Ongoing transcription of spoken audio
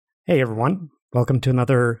Hey everyone, welcome to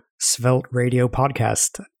another Svelte Radio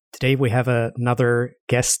podcast. Today we have another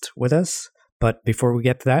guest with us, but before we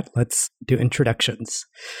get to that, let's do introductions.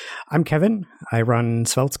 I'm Kevin, I run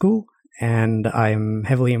Svelte School, and I'm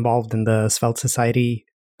heavily involved in the Svelte Society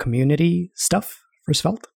community stuff for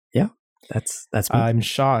Svelte. Yeah, that's me. I'm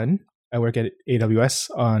Sean, I work at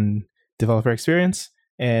AWS on developer experience,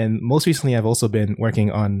 and most recently I've also been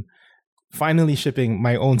working on finally shipping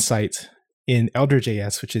my own site in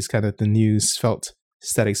Elder.js, which is kind of the new Svelte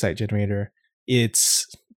static site generator. It's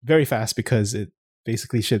very fast because it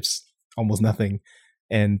basically ships almost nothing.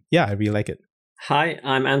 And yeah, I really like it. Hi,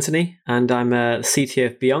 I'm Anthony, and I'm a CTO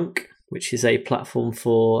of Bionk, which is a platform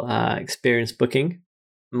for experience booking.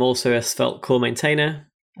 I'm also a Svelte core maintainer.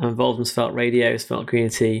 I'm involved in Svelte Radio, Svelte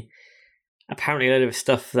community. Apparently a load of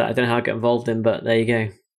stuff that I don't know how I get involved in, but there you go.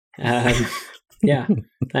 Yeah,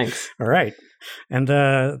 thanks. All right. And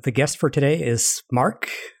the guest for today is Mark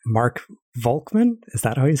Volkman. Is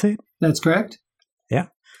that how you say it? That's correct. Yeah.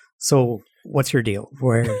 So what's your deal?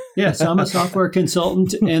 Yes, I'm a software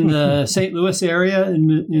consultant in the St. Louis area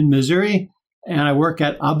in Missouri, and I work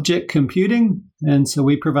at Object Computing. And so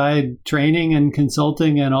we provide training and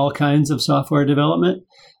consulting and all kinds of software development.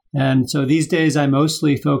 And so these days I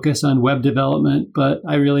mostly focus on web development, but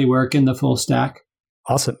I really work in the full stack.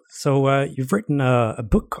 Awesome. So you've written a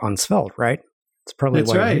book on Svelte, right? It's probably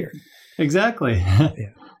That's why right. you're here. Exactly. Yeah.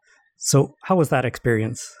 So how was that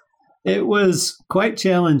experience? It was quite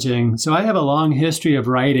challenging. So I have a long history of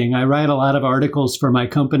writing. I write a lot of articles for my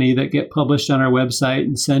company that get published on our website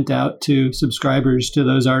and sent out to subscribers to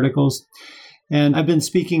those articles. And I've been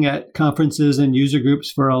speaking at conferences and user groups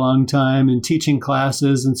for a long time and teaching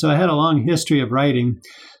classes. And so I had a long history of writing.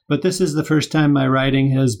 But this is the first time my writing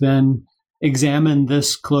has been examined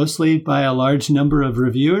this closely by a large number of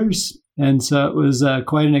reviewers. And so it was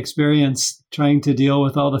quite an experience trying to deal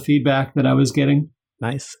with all the feedback that I was getting.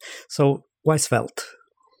 Nice. So why Svelte?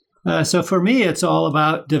 So for me, it's all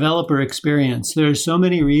about developer experience. There's so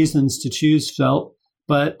many reasons to choose Svelte,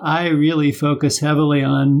 but I really focus heavily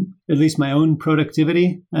on at least my own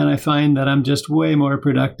productivity. And I find that I'm just way more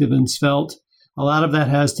productive in Svelte. A lot of that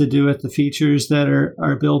has to do with the features that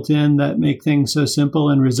are built in that make things so simple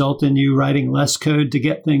and result in you writing less code to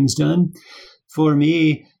get things done. For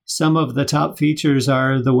me, some of the top features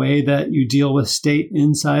are the way that you deal with state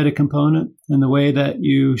inside a component and the way that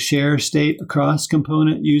you share state across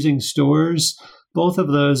component using stores. Both of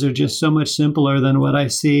those are just so much simpler than what I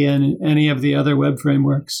see in any of the other web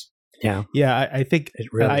frameworks. Yeah. I think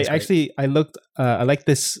I looked. I like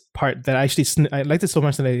this part that I liked it so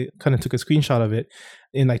much that I kind of took a screenshot of it.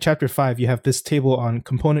 In like chapter 5, you have this table on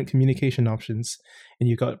component communication options, and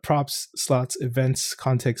you got props, slots, events,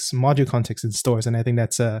 context, module context, and stores. And I think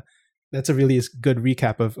that's a really good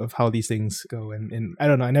recap of how these things go. And I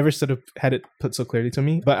don't know, I never sort of had it put so clearly to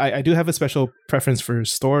me, but I do have a special preference for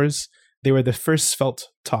stores. They were the first Svelte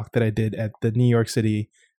talk that I did at the New York City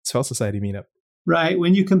Svelte Society meetup. Right.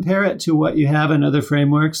 When you compare it to what you have in other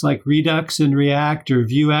frameworks like Redux and React or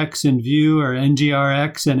Vuex and Vue or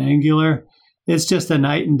NGRX and Angular, it's just a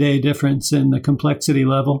night and day difference in the complexity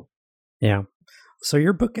level. Yeah. So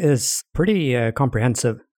your book is pretty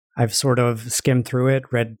comprehensive. I've sort of skimmed through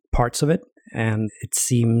it, read parts of it, and it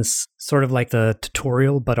seems sort of like the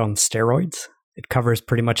tutorial, but on steroids. It covers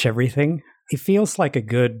pretty much everything. It feels like a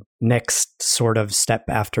good next sort of step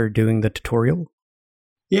after doing the tutorial.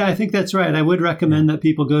 Yeah, I think that's right. I would recommend that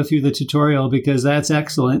people go through the tutorial because that's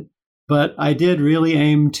excellent. But I did really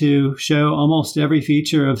aim to show almost every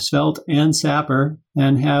feature of Svelte and Sapper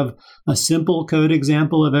and have a simple code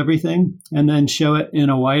example of everything and then show it in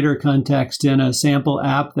a wider context in a sample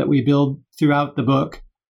app that we build throughout the book.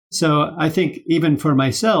 So I think even for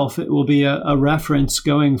myself, it will be a reference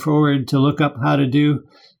going forward to look up how to do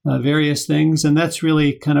various things. And that's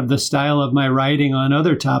really kind of the style of my writing on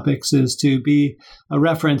other topics, is to be a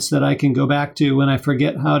reference that I can go back to when I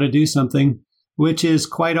forget how to do something, which is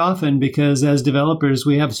quite often because as developers,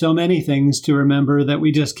 we have so many things to remember that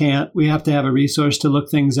we just can't. We have to have a resource to look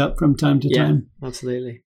things up from time to time.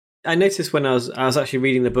 Absolutely. I noticed when I was actually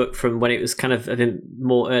reading the book from when it was kind of in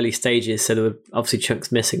more early stages, so there were obviously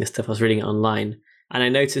chunks missing and stuff. I was reading it online. And I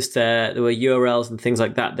noticed there were URLs and things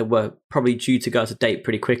like that were probably due to go out of date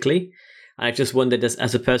pretty quickly. And I just wondered,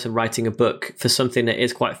 as a person writing a book for something that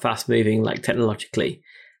is quite fast moving, like technologically,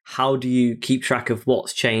 how do you keep track of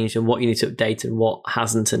what's changed and what you need to update and what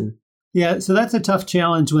hasn't? And yeah, so that's a tough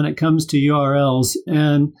challenge when it comes to URLs.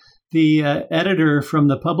 And the editor from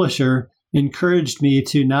the publisher encouraged me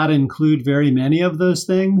to not include very many of those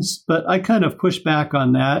things, but I kind of pushed back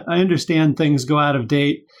on that. I understand things go out of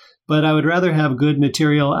date, but I would rather have good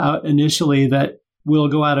material out initially that will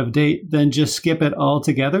go out of date, then just skip it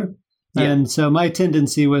altogether. Yeah. And so my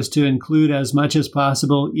tendency was to include as much as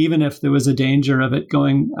possible, even if there was a danger of it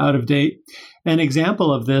going out of date. An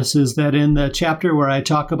example of this is that in the chapter where I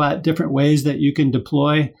talk about different ways that you can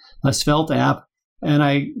deploy a Svelte app, and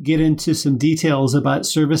I get into some details about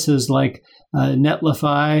services like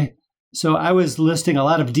Netlify. So I was listing a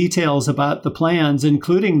lot of details about the plans,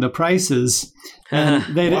 including the prices. And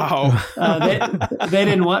they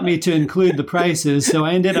didn't want me to include the prices. So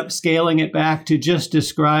I ended up scaling it back to just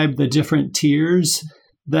describe the different tiers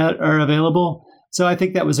that are available. So I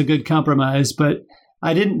think that was a good compromise. But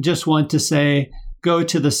I didn't just want to say, go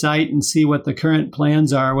to the site and see what the current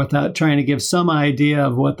plans are without trying to give some idea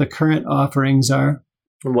of what the current offerings are.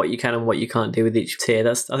 And what you can and what you can't do with each tier.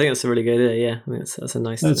 I think that's a really good idea. Yeah, I think that's a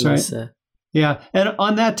nice. That's right. Yeah, and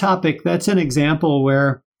on that topic, that's an example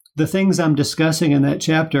where the things I'm discussing in that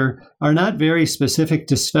chapter are not very specific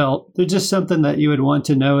to Svelte. They're just something that you would want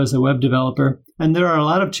to know as a web developer. And there are a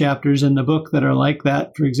lot of chapters in the book that are like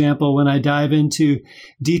that. For example, when I dive into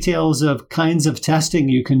details of kinds of testing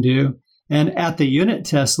you can do. And at the unit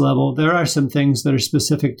test level, there are some things that are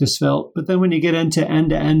specific to Svelte. But then when you get into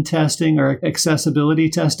end-to-end testing or accessibility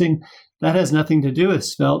testing, that has nothing to do with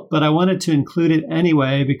Svelte. But I wanted to include it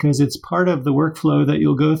anyway because it's part of the workflow that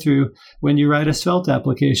you'll go through when you write a Svelte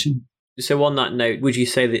application. So on that note, would you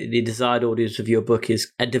say that the desired audience of your book is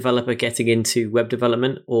a developer getting into web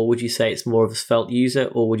development? Or would you say it's more of a Svelte user?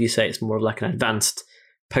 Or would you say it's more of like an advanced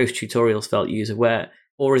post-tutorial Svelte user?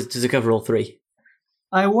 Does it cover all three?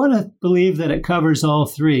 I want to believe that it covers all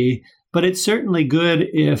three, but it's certainly good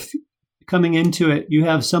if coming into it, you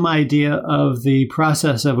have some idea of the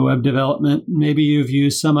process of web development. Maybe you've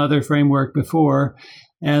used some other framework before.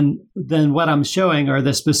 And then what I'm showing are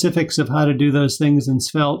the specifics of how to do those things in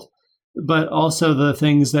Svelte, but also the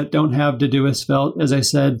things that don't have to do with Svelte. As I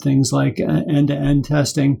said, things like end-to-end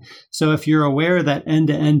testing. So if you're aware that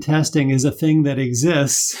end-to-end testing is a thing that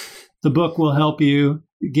exists, the book will help you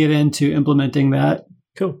get into implementing that.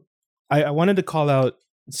 Cool. I wanted to call out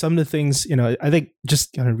some of the things, I think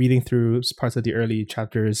just kind of reading through parts of the early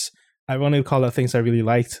chapters, I wanted to call out things I really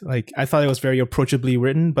liked. Like, I thought it was very approachably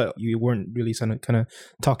written, but you weren't really kind of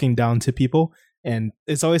talking down to people. And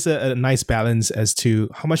it's always a nice balance as to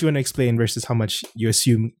how much you want to explain versus how much you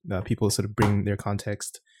assume people sort of bring their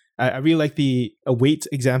context. I really like the await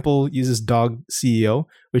example uses dog CEO,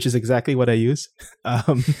 which is exactly what I use.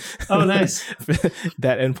 Oh, nice.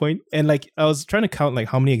 That endpoint. And like, I was trying to count like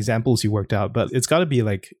how many examples you worked out, but it's got to be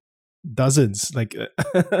like dozens, like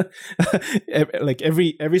like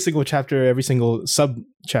every single chapter, every single sub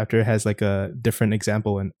chapter has like a different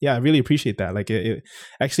example. And yeah, I really appreciate that. Like it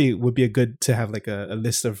actually would be good to have like a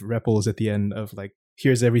list of REPLs at the end of like,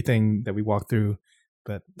 here's everything that we walked through,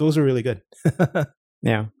 but those are really good.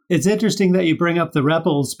 Yeah. It's interesting that you bring up the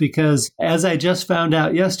REPLs because as I just found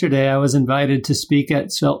out yesterday, I was invited to speak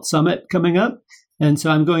at Svelte Summit coming up. And so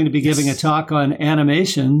I'm going to be giving a talk on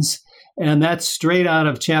animations. And that's straight out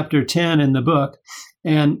of chapter 10 in the book.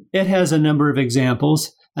 And it has a number of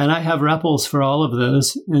examples. And I have REPLs for all of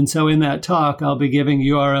those. And so in that talk, I'll be giving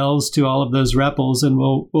URLs to all of those REPLs and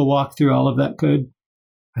we'll walk through all of that code.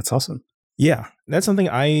 That's awesome. Yeah, that's something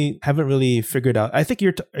I haven't really figured out. I think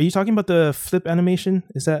are you talking about the flip animation?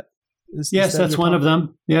 Yes, that's one of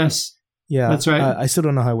them. Yes. Yeah, that's right. I still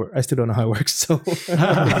don't know how it works. So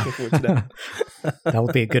that will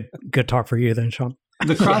be a good talk for you then, Sean.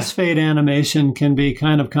 The crossfade animation can be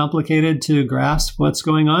kind of complicated to grasp what's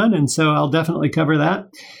going on, and so I'll definitely cover that.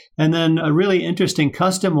 And then a really interesting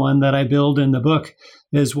custom one that I build in the book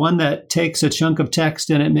is one that takes a chunk of text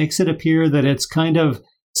and it makes it appear that it's kind of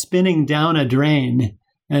spinning down a drain.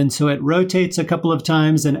 And so it rotates a couple of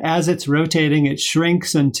times, and as it's rotating, it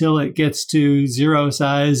shrinks until it gets to zero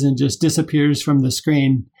size and just disappears from the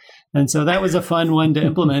screen. And so that was a fun one to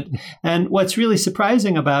implement. And what's really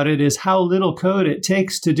surprising about it is how little code it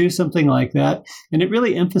takes to do something like that. And it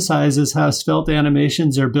really emphasizes how Svelte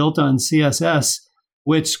animations are built on CSS,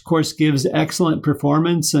 which of course gives excellent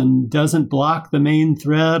performance and doesn't block the main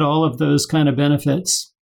thread, all of those kind of benefits.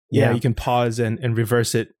 Yeah, you can pause and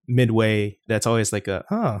reverse it midway. That's always like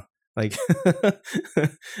never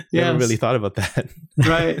really thought about that.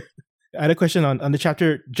 Right. I had a question on the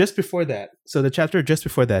chapter just before that. So the chapter just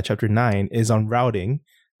before that, chapter 9, is on routing.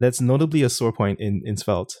 That's notably a sore point in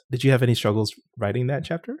Svelte. Did you have any struggles writing that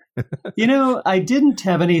chapter? I didn't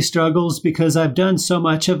have any struggles because I've done so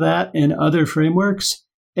much of that in other frameworks.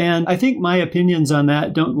 And I think my opinions on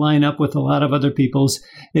that don't line up with a lot of other people's.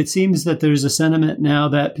 It seems that there's a sentiment now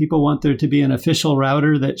that people want there to be an official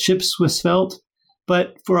router that ships with Svelte.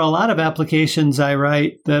 But for a lot of applications I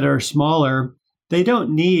write that are smaller, they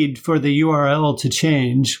don't need for the URL to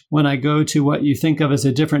change when I go to what you think of as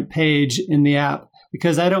a different page in the app,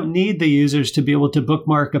 because I don't need the users to be able to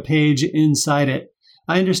bookmark a page inside it.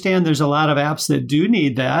 I understand there's a lot of apps that do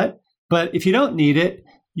need that, but if you don't need it,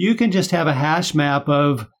 you can just have a hash map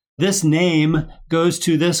of this name goes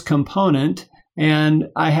to this component, and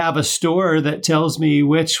I have a store that tells me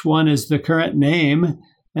which one is the current name.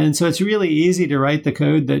 And so it's really easy to write the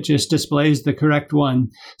code that just displays the correct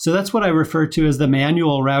one. So that's what I refer to as the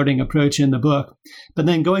manual routing approach in the book. But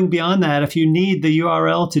then going beyond that, if you need the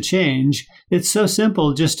URL to change, it's so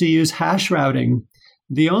simple just to use hash routing.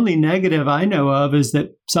 The only negative I know of is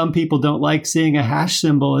that some people don't like seeing a hash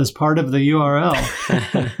symbol as part of the URL.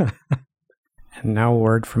 And now a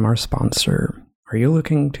word from our sponsor. Are you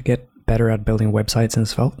looking to get better at building websites in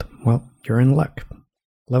Svelte? Well, you're in luck.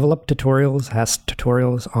 Level Up Tutorials has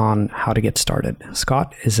tutorials on how to get started.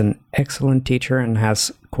 Scott is an excellent teacher and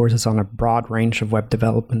has courses on a broad range of web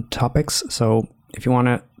development topics. So if you want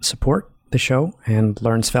to support the show and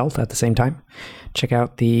learn Svelte at the same time, check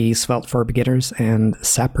out the Svelte for Beginners and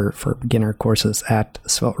Sapper for Beginner courses at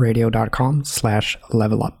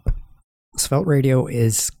svelteradio.com/levelup. Svelte Radio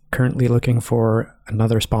is currently looking for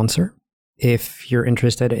another sponsor. If you're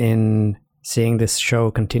interested in seeing this show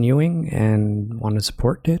continuing and want to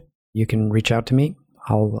support it, you can reach out to me.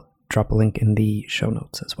 I'll drop a link in the show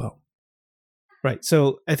notes as well. Right.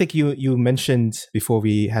 So I think you mentioned before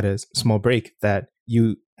we had a small break that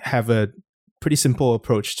you have a pretty simple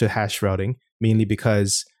approach to hash routing, mainly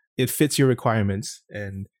because it fits your requirements.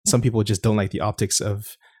 And some people just don't like the optics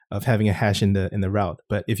of having a hash in the route.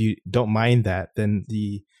 But if you don't mind that, then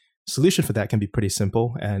the solution for that can be pretty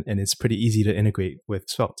simple, and it's pretty easy to integrate with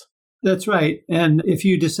Svelte. That's right. And if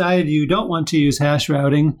you decide you don't want to use hash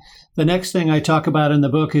routing, the next thing I talk about in the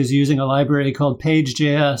book is using a library called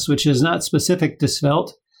Page.js, which is not specific to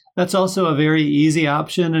Svelte. That's also a very easy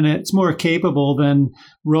option, and it's more capable than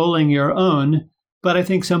rolling your own. But I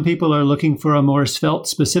think some people are looking for a more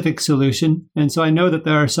Svelte-specific solution. And so I know that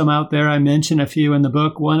there are some out there. I mention a few in the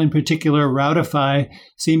book. One in particular, Routify,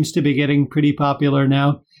 seems to be getting pretty popular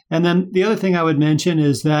now. And then the other thing I would mention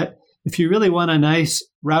is that if you really want a nice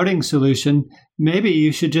routing solution, maybe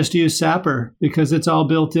you should just use Sapper, because it's all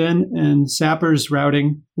built in, and Sapper's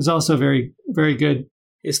routing is also very, very good.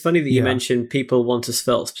 It's funny that you mentioned people want a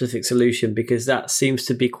Svelte-specific solution, because that seems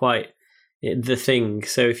to be quite the thing.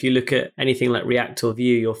 So if you look at anything like React or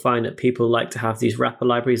Vue, you'll find that people like to have these wrapper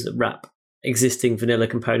libraries that wrap existing vanilla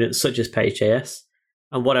components such as Page.js.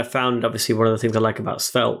 And what I found, obviously, one of the things I like about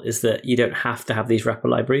Svelte is that you don't have to have these wrapper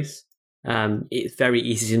libraries. It's very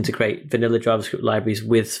easy to integrate vanilla JavaScript libraries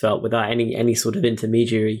with Svelte without any sort of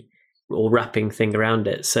intermediary or wrapping thing around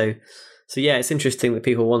it. So yeah, it's interesting that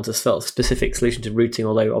people want a Svelte-specific solution to routing,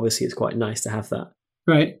 although obviously it's quite nice to have that.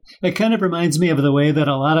 Right. It kind of reminds me of the way that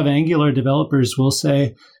a lot of Angular developers will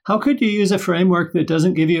say, how could you use a framework that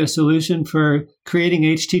doesn't give you a solution for creating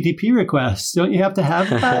HTTP requests? Don't you have to have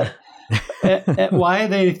that? Why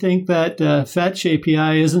they think that Fetch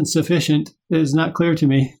API isn't sufficient is not clear to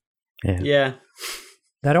me. Yeah.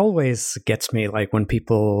 That always gets me, like when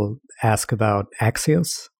people ask about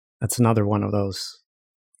Axios. That's another one of those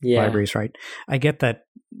libraries, right? I get that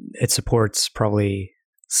it supports probably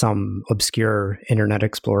some obscure Internet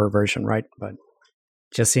Explorer version, right? But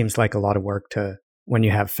it just seems like a lot of work when you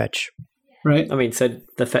have Fetch. Right. I mean, so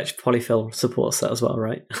the Fetch polyfill supports that as well,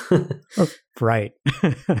 right? Right.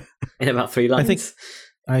 In about 3 lines. I think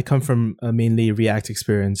I come from a mainly React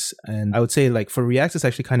experience, and I would say, like, for React, it's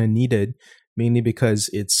actually kind of needed, mainly because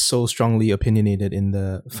it's so strongly opinionated in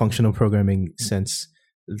the functional programming sense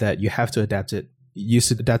that you have to adapt it. You used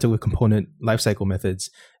to adapt it with component lifecycle methods,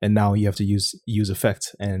 and now you have to use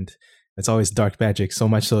effect, and it's always dark magic. So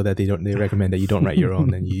much so that they recommend that you don't write your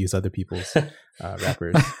own and you use other people's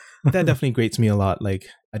wrappers. That definitely grates me a lot. Like,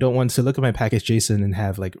 I don't want to look at my package JSON and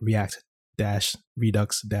have like React dash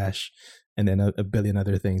Redux dash and then a billion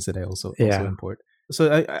other things that I also import.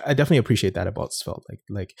 So I definitely appreciate that about Svelte.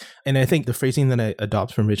 And I think the phrasing that I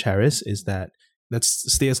adopt from Rich Harris is that let's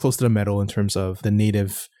stay as close to the metal in terms of the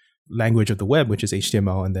native language of the web, which is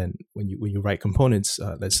HTML, and then when you write components,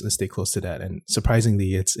 let's stay close to that. And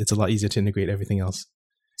surprisingly, it's a lot easier to integrate everything else.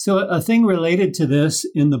 So a thing related to this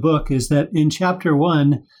in the book is that in chapter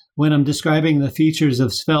 1, when I'm describing the features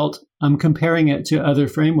of Svelte, I'm comparing it to other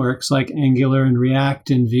frameworks like Angular and React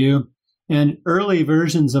and Vue. And early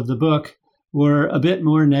versions of the book were a bit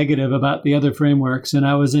more negative about the other frameworks, and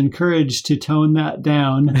I was encouraged to tone that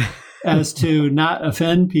down as to not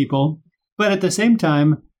offend people. But at the same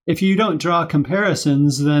time, if you don't draw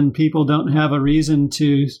comparisons, then people don't have a reason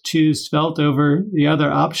to choose Svelte over the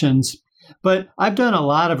other options. But I've done a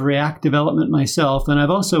lot of React development myself, and I've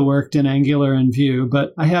also worked in Angular and Vue,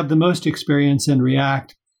 but I have the most experience in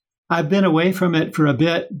React. I've been away from it for a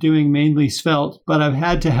bit, doing mainly Svelte, but I've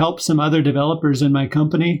had to help some other developers in my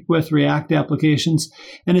company with React applications.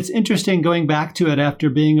 And it's interesting going back to it after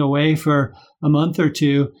being away for a month or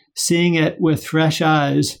two, seeing it with fresh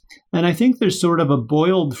eyes. And I think there's sort of a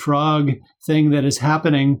boiled frog thing that is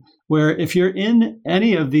happening where if you're in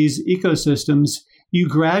any of these ecosystems, you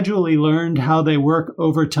gradually learned how they work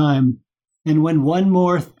over time. And when one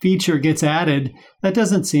more feature gets added, that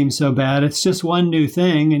doesn't seem so bad. It's just one new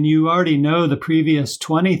thing, and you already know the previous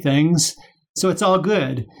 20 things, so it's all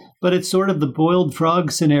good. But it's sort of the boiled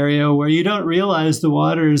frog scenario where you don't realize the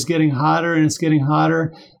water is getting hotter and it's getting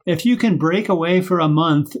hotter. If you can break away for a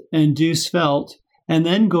month and do Svelte, and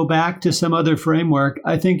then go back to some other framework,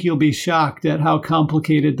 I think you'll be shocked at how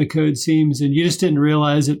complicated the code seems, and you just didn't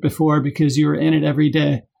realize it before because you were in it every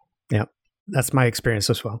day. Yeah, that's my experience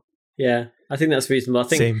as well. Yeah, I think that's reasonable.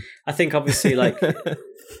 I think obviously like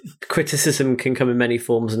criticism can come in many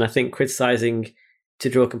forms, and I think criticizing to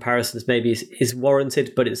draw comparisons maybe is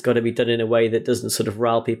warranted, but it's got to be done in a way that doesn't sort of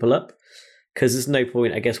rile people up. Because there's no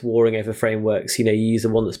point, I guess, warring over frameworks. You use the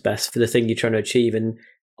one that's best for the thing you're trying to achieve. And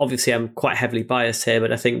obviously I'm quite heavily biased here,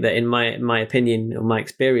 but I think that in my opinion, or my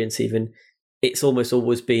experience even, it's almost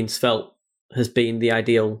always been Svelte has been the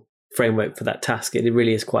ideal framework for that task. It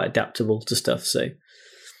really is quite adaptable to stuff. So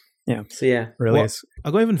yeah, really is.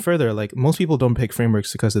 I'll go even further. Like most people don't pick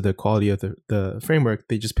frameworks because of the quality of the framework.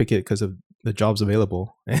 They just pick it because of the jobs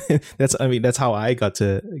available. That's how I got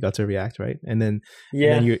to React, right? And then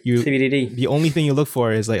you CBDD. The only thing you look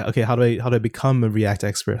for is like, okay, how do I become a React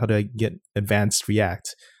expert? How do I get advanced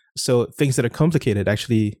React? So things that are complicated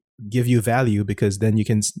actually give you value, because then you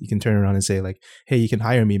can turn around and say like, hey, you can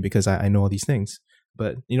hire me because I know all these things.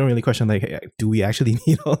 But you don't really question like, hey, do we actually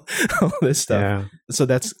need all this stuff? Yeah. So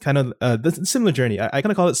that's kind of the similar journey. I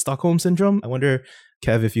kind of call it Stockholm syndrome. I wonder,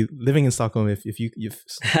 Kev, if you living in Stockholm, if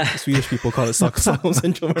Swedish people call it Stockholm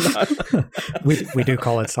syndrome or not. we do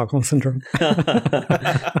call it Stockholm syndrome.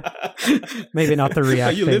 Maybe not the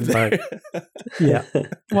React thing, but yeah.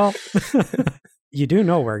 Well, you do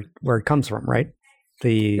know where it comes from, right?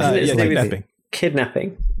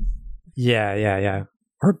 Kidnapping. Yeah.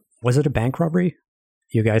 Or was it a bank robbery?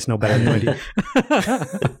 You guys know better than I do.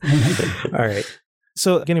 All right.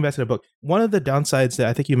 So getting back to the book, one of the downsides that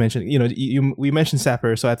I think you mentioned, we mentioned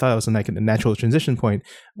Sapper, so I thought it was like a natural transition point.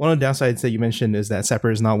 One of the downsides that you mentioned is that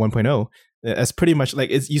Sapper is not 1.0. That's pretty much like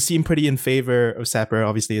you seem pretty in favor of Sapper.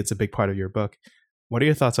 Obviously, it's a big part of your book. What are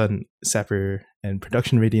your thoughts on Sapper and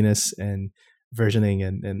production readiness and versioning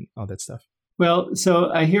and all that stuff? Well,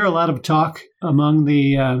 so I hear a lot of talk among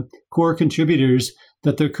the core contributors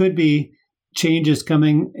that there could be changes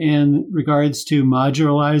coming in regards to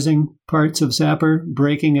modularizing parts of Sapper,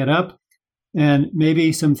 breaking it up, and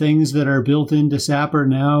maybe some things that are built into Sapper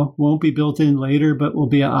now won't be built in later, but will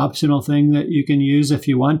be an optional thing that you can use if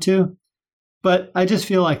you want to. But I just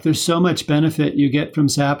feel like there's so much benefit you get from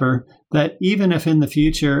Sapper that even if in the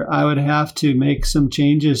future I would have to make some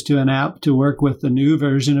changes to an app to work with the new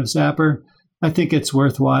version of Sapper, I think it's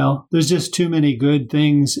worthwhile. There's just too many good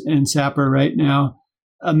things in Sapper right now.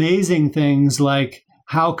 Amazing things like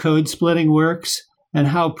how code splitting works and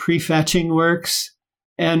how prefetching works.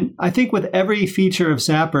 And I think with every feature of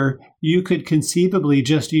Sapper, you could conceivably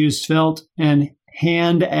just use Svelte and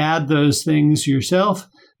hand add those things yourself,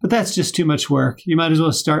 but that's just too much work. You might as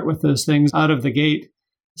well start with those things out of the gate.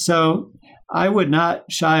 So I would not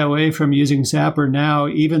shy away from using Sapper now,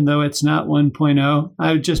 even though it's not 1.0.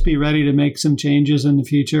 I would just be ready to make some changes in the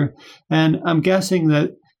future. And I'm guessing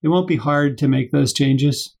that it won't be hard to make those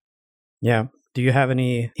changes. Yeah. Do you have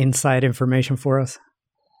any inside information for us?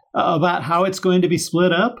 About how it's going to be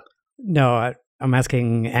split up? No, I'm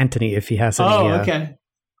asking Anthony if he has any,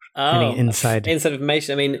 any inside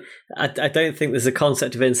information. I mean, I don't think there's a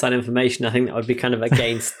concept of inside information. I think that would be kind of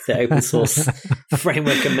against the open source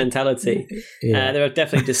framework and mentality. Yeah. There are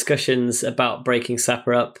definitely discussions about breaking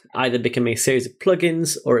Sapper up, either becoming a series of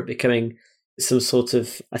plugins or it becoming some sort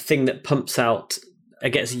of a thing that pumps out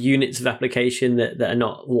against units of application that are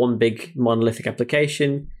not one big monolithic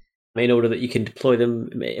application, in order that you can deploy them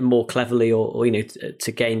more cleverly or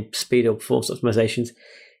to gain speed or performance optimizations.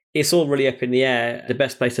 It's all really up in the air. The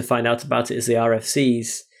best place to find out about it is the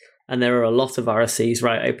RFCs, and there are a lot of RFCs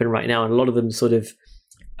open right now, and a lot of them sort of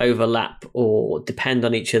overlap or depend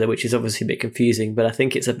on each other, which is obviously a bit confusing. But I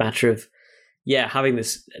think it's a matter of having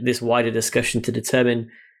this wider discussion to determine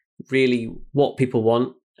really what people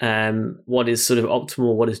want. What is sort of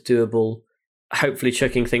optimal, what is doable, hopefully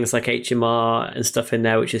chucking things like HMR and stuff in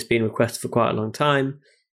there, which has been requested for quite a long time.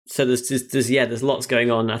 So there's lots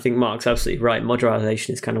going on. I think Mark's absolutely right. Modularization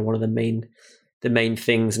is kind of one of the main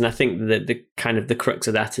things, and I think that the kind of the crux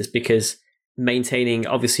of that is because maintaining,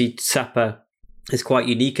 obviously, Sapper is quite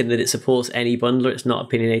unique in that it supports any bundler. It's not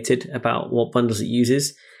opinionated about what bundles it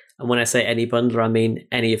uses, and when I say any bundler, I mean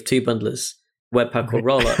any of two bundlers, Webpack or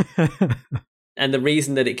Rollup. And the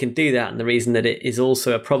reason that it can do that, and the reason that it is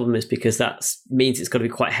also a problem, is because that means it's got to be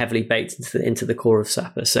quite heavily baked into the core of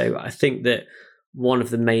Sapper. So I think that one of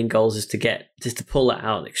the main goals is to pull that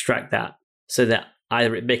out, extract that, so that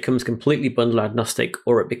either it becomes completely bundler agnostic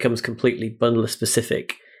or it becomes completely bundler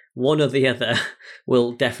specific. One or the other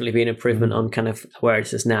will definitely be an improvement on kind of where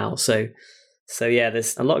it is now. So yeah,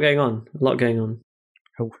 there's a lot going on.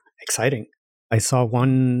 Oh, exciting. I saw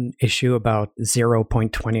one issue about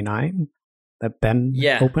 0.29 that Ben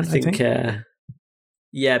opened, I think.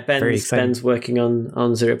 Ben's working on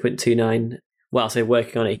 0.29. Well, I'll say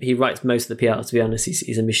working on it. He writes most of the PR, to be honest.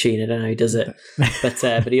 He's a machine. I don't know how he does it.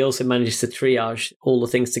 But he also manages to triage all the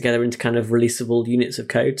things together into kind of releasable units of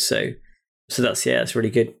code. So that's really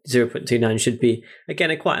good. 0.29 should be,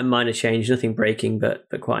 again, quite a minor change, nothing breaking, but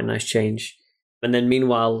quite a nice change. And then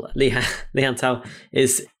meanwhile, Lihan Tao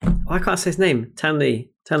is, why can't I say his name? Tan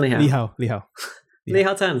Lihao.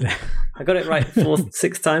 Lihao Tan. I got it right 4th,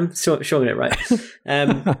 6th time. Sure I got it right.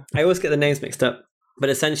 I always get the names mixed up. But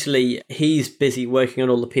essentially, he's busy working on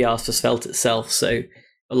all the PRs for Svelte itself. So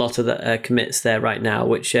a lot of the commits there right now,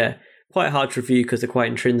 which are quite hard to review because they're quite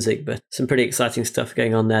intrinsic, but some pretty exciting stuff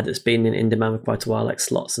going on there that's been in demand for quite a while, like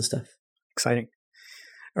slots and stuff. Exciting.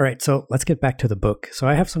 All right, so let's get back to the book. So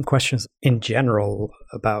I have some questions in general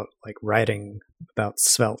about like writing about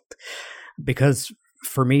Svelte, because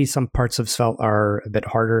for me, some parts of Svelte are a bit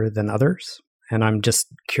harder than others. And I'm just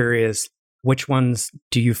curious, which ones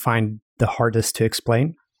do you find the hardest to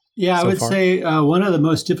explain? Yeah, I would say one of the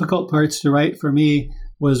most difficult parts to write for me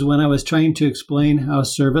was when I was trying to explain how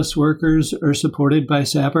service workers are supported by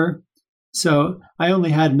Sapper. So I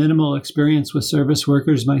only had minimal experience with service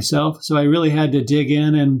workers myself, so I really had to dig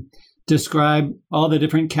in and describe all the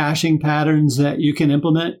different caching patterns that you can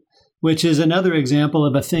implement, which is another example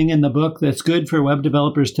of a thing in the book that's good for web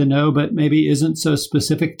developers to know, but maybe isn't so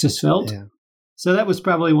specific to Svelte. Yeah. So that was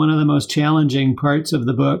probably one of the most challenging parts of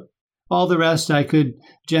the book. All the rest I could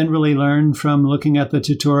generally learn from looking at the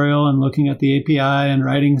tutorial and looking at the API and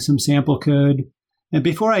writing some sample code. And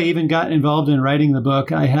before I even got involved in writing the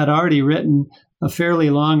book, I had already written a fairly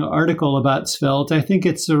long article about Svelte. I think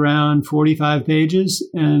it's around 45 pages,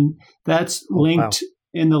 and that's linked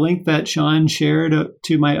in the link that Sean shared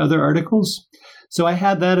to my other articles. So I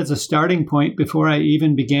had that as a starting point before I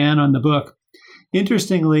even began on the book.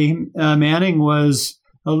 Interestingly, Manning was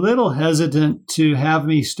a little hesitant to have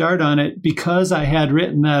me start on it because I had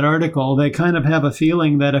written that article. They kind of have a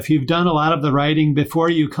feeling that if you've done a lot of the writing before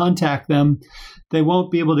you contact them, they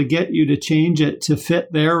won't be able to get you to change it to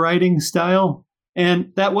fit their writing style.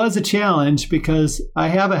 And that was a challenge because I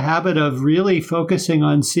have a habit of really focusing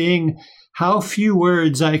on seeing how few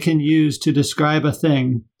words I can use to describe a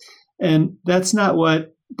thing. And that's not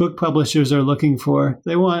what book publishers are looking for.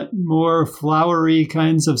 They want more flowery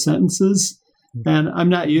kinds of sentences. And I'm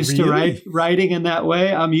not used to writing in that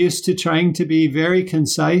way. I'm used to trying to be very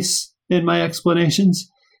concise in my explanations.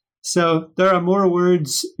 So there are more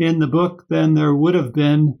words in the book than there would have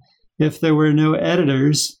been if there were no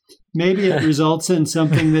editors. Maybe it results in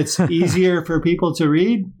something that's easier for people to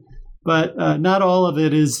read, but not all of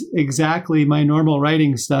it is exactly my normal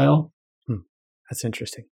writing style. That's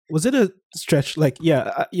interesting. Was it a stretch? I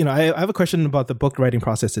have a question about the book writing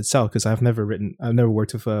process itself, because I've never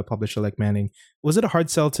worked with a publisher like Manning. Was it a hard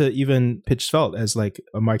sell to even pitch Svelte as like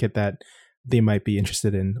a market that they might be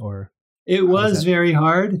interested in? Or it was very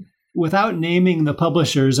hard. Without naming the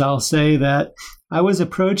publishers, I'll say that I was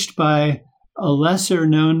approached by a lesser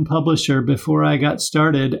known publisher before I got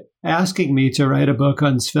started asking me to write a book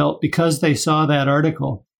on Svelte because they saw that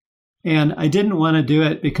article. And I didn't want to do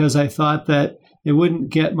it because I thought that it wouldn't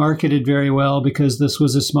get marketed very well because this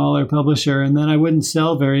was a smaller publisher, and then I wouldn't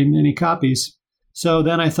sell very many copies. So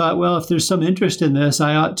then I thought, well, if there's some interest in this,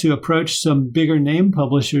 I ought to approach some bigger name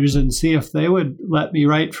publishers and see if they would let me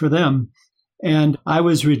write for them. And I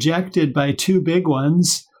was rejected by two big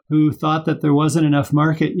ones who thought that there wasn't enough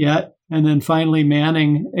market yet. And then finally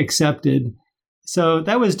Manning accepted. So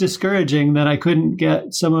that was discouraging that I couldn't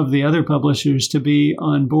get some of the other publishers to be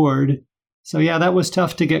on board. So yeah, that was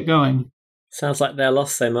tough to get going. Sounds like their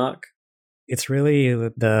loss, though, Mark. It's really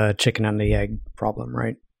the chicken and the egg problem,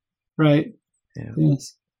 right? Right. Yeah.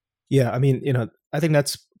 Yes. Yeah, I mean, I think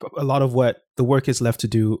that's a lot of what the work is left to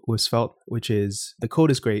do with Svelte, which is the code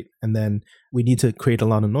is great, and then we need to create a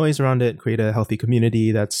lot of noise around it, create a healthy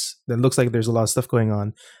community that looks like there's a lot of stuff going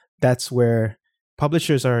on. That's where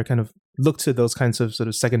publishers are kind of look to those kinds of sort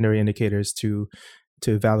of secondary indicators to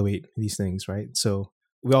evaluate these things, right? So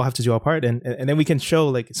we all have to do our part, and then we can show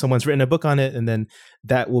like someone's written a book on it, and then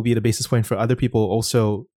that will be the basis point for other people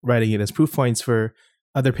also writing it as proof points for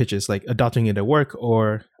other pitches, like adopting it at work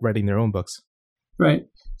or writing their own books. Right.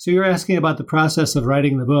 So you're asking about the process of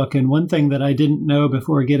writing the book. And one thing that I didn't know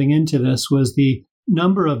before getting into this was the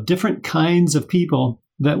number of different kinds of people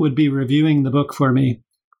that would be reviewing the book for me.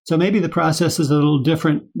 So maybe the process is a little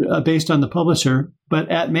different based on the publisher, but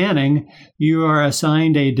at Manning, you are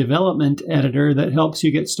assigned a development editor that helps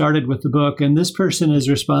you get started with the book. And this person is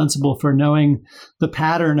responsible for knowing the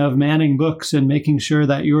pattern of Manning books and making sure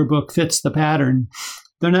that your book fits the pattern.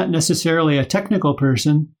 They're not necessarily a technical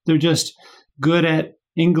person. They're just good at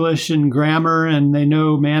English and grammar, and they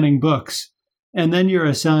know Manning books. And then you're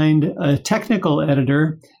assigned a technical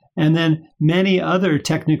editor, and then many other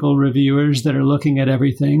technical reviewers that are looking at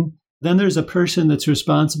everything. Then there's a person that's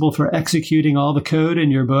responsible for executing all the code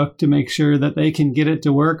in your book to make sure that they can get it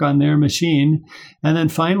to work on their machine. And then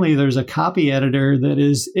finally, there's a copy editor that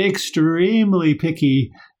is extremely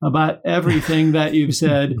picky about everything that you've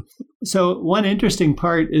said. So one interesting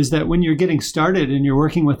part is that when you're getting started and you're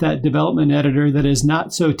working with that development editor that is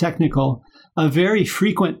not so technical, a very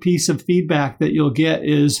frequent piece of feedback that you'll get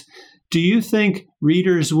is, do you think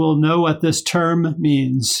readers will know what this term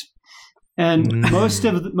means? And most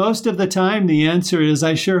of the time, the answer is,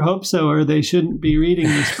 I sure hope so, or they shouldn't be reading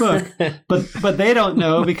this book. But they don't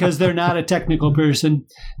know because they're not a technical person.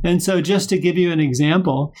 And so just to give you an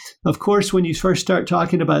example, of course, when you first start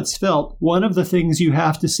talking about Svelte, one of the things you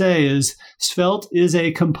have to say is, Svelte is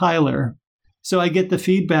a compiler. So I get the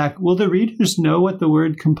feedback, will the readers know what the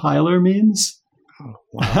word compiler means? Oh,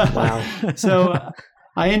 wow. So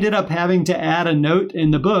I ended up having to add a note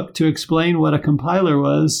in the book to explain what a compiler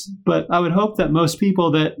was, but I would hope that most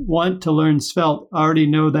people that want to learn Svelte already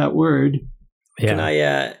know that word. Yeah. Can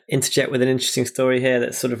I interject with an interesting story here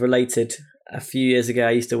that's sort of related? A few years ago,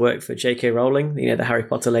 I used to work for J.K. Rowling, the Harry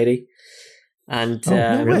Potter lady. And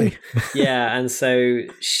really? Yeah, and so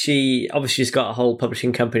she obviously just got a whole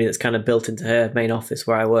publishing company that's kind of built into her main office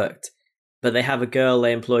where I worked. But they have a girl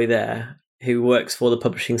they employ there who works for the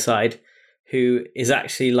publishing side, who is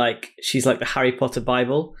actually she's like the Harry Potter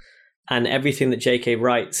Bible, and everything that JK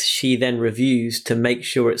writes, she then reviews to make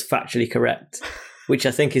sure it's factually correct, which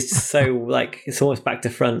I think is so it's almost back to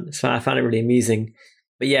front. So I found it really amusing.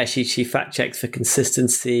 But yeah, she fact checks for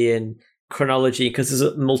consistency and chronology, because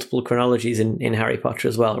there's multiple chronologies in Harry Potter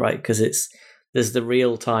as well, right? Because there's the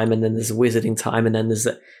real time, and then there's the wizarding time, and then there's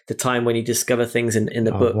the time when you discover things in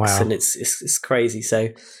the books, wow. And it's crazy. So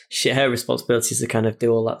her responsibility is to kind of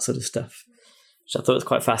do all that sort of stuff, which I thought was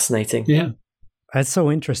quite fascinating. Yeah. That's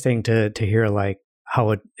so interesting to hear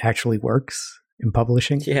how it actually works in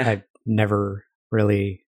publishing. Yeah. I've never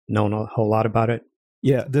really known a whole lot about it.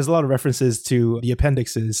 Yeah, there's a lot of references to the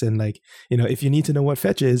appendixes, and if you need to know what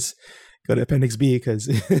fetch is, go to Appendix B, because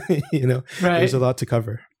right. There's a lot to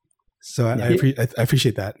cover. So I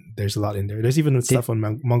appreciate that. There's a lot in there. There's even stuff on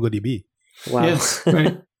MongoDB. Wow. Yes,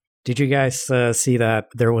 right. Did you guys see that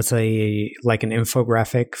there was an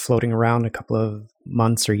infographic floating around a couple of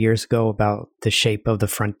months or years ago about the shape of the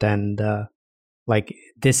front end?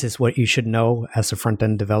 This is what you should know as a front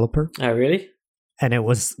end developer. Oh, really? And it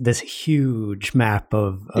was this huge map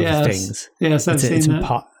of things. Yes, I've seen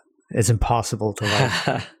that. It's impossible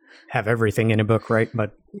to have everything in a book, right?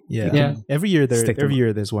 But yeah. Every year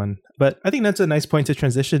there's one. But I think that's a nice point to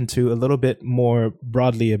transition to a little bit more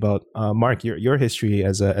broadly about Mark, your history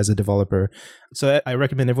as a developer. So I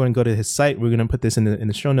recommend everyone go to his site. We're going to put this in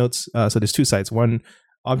the show notes. So there's two sites. One,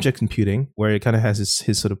 Object Computing, where it kind of has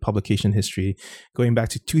his sort of publication history going back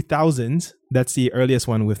to 2000. That's the earliest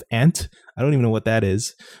one with Ant. I don't even know what that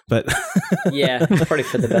is, but yeah, probably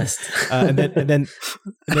for the best. and then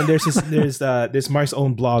there's Mark's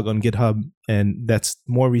own blog on GitHub, and that's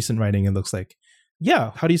more recent writing. It looks like.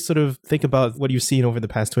 Yeah, how do you sort of think about what you've seen over the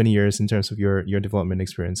past 20 years in terms of your development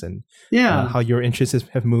experience, and how your interests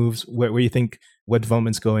have moved, where you think what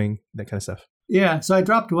development's going, that kind of stuff? Yeah, so I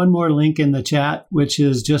dropped one more link in the chat, which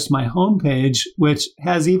is just my homepage, which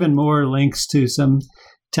has even more links to some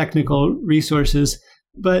technical resources.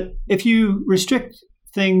 But if you restrict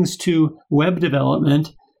things to web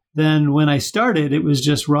development, then when I started, it was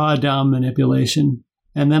just raw DOM manipulation.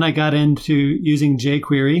 And then I got into using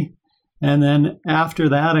jQuery. And then after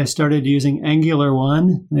that, I started using Angular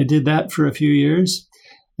 1. And I did that for a few years.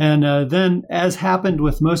 And then, as happened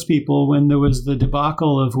with most people, when there was the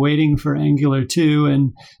debacle of waiting for Angular 2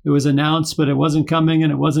 and it was announced, but it wasn't coming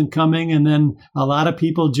and it wasn't coming, and then a lot of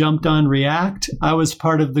people jumped on React. I was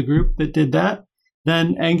part of the group that did that.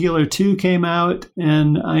 Then Angular 2 came out,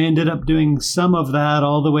 and I ended up doing some of that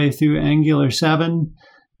all the way through Angular 7.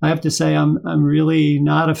 I have to say I'm really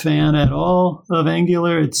not a fan at all of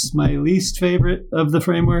Angular. It's my least favorite of the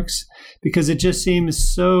frameworks because it just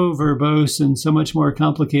seems so verbose and so much more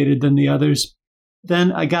complicated than the others.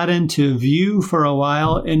 Then I got into Vue for a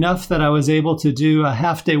while, enough that I was able to do a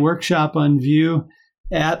half-day workshop on Vue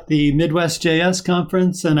at the Midwest JS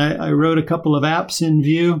conference, and I wrote a couple of apps in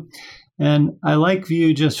Vue. And I like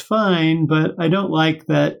Vue just fine, but I don't like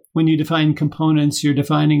that when you define components, you're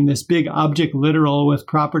defining this big object literal with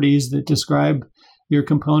properties that describe your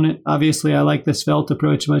component. Obviously, I like the Svelte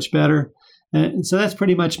approach much better. And so that's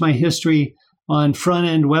pretty much my history on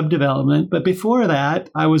front-end web development. But before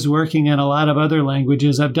that, I was working in a lot of other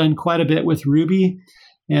languages. I've done quite a bit with Ruby.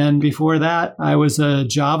 And before that, I was a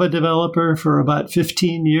Java developer for about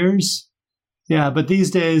 15 years. Yeah, but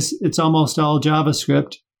these days, it's almost all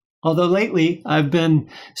JavaScript. Although lately, I've been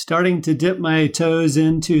starting to dip my toes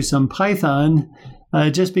into some Python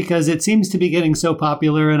just because it seems to be getting so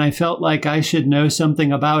popular and I felt like I should know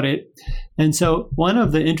something about it. And so one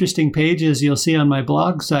of the interesting pages you'll see on my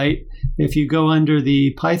blog site, if you go under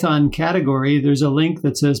the Python category, there's a link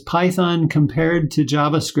that says Python compared to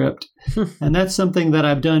JavaScript. And that's something that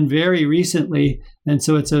I've done very recently. And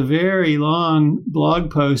so it's a very long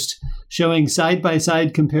blog post showing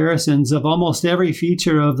side-by-side comparisons of almost every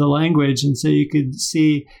feature of the language. And so you could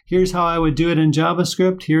see, here's how I would do it in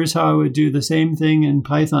JavaScript. Here's how I would do the same thing in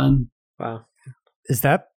Python. Wow. Is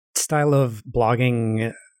that style of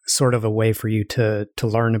blogging sort of a way for you to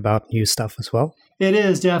learn about new stuff as well? It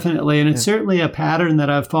is, definitely. And it's certainly a pattern that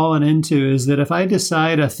I've fallen into, is that if I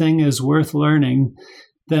decide a thing is worth learning,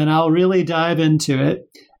 then I'll really dive into it.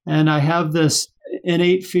 And I have this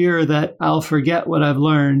innate fear that I'll forget what I've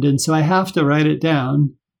learned. And so I have to write it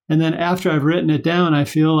down. And then after I've written it down, I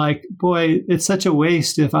feel like, boy, it's such a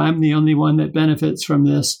waste if I'm the only one that benefits from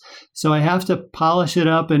this. So I have to polish it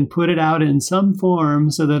up and put it out in some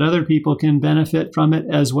form so that other people can benefit from it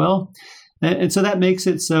as well. And so that makes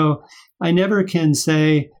it so I never can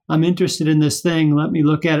say, I'm interested in this thing, let me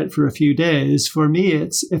look at it for a few days. For me,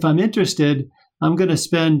 it's if I'm interested, I'm going to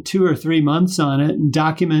spend 2 or 3 months on it and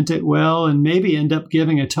document it well and maybe end up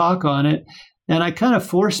giving a talk on it. And I kind of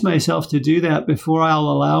force myself to do that before I'll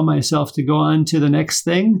allow myself to go on to the next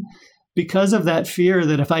thing because of that fear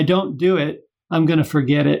that if I don't do it, I'm going to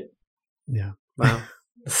forget it. Yeah. Wow.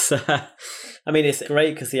 I mean, it's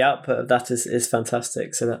great because the output of that is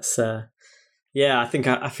fantastic. So that's, I think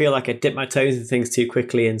I feel like I dip my toes in things too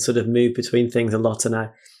quickly and sort of move between things a lot. And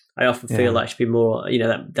I often feel like I should be more,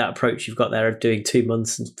 that approach you've got there of doing 2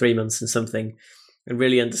 months and 3 months and something and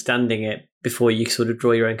really understanding it before you sort of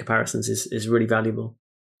draw your own comparisons is really valuable.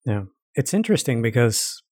 Yeah. It's interesting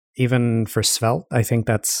because even for Svelte, I think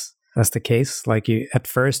that's the case. Like at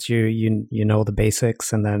first you know the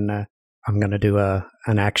basics, and then I'm going to do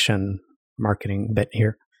an action marketing bit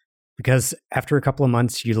here. Because after a couple of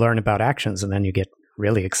months, you learn about actions and then you get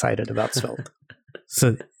really excited about Svelte.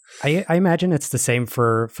 So I imagine it's the same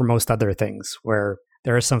for most other things, where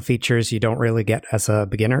there are some features you don't really get as a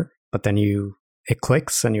beginner, but then it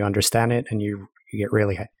clicks and you understand it and you get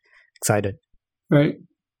really excited. Right.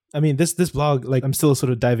 I mean, this blog, like I'm still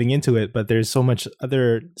sort of diving into it, but there's so much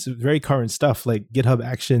other very current stuff like GitHub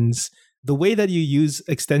Actions. The way that you use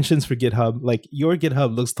extensions for GitHub, like your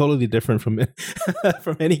GitHub looks totally different from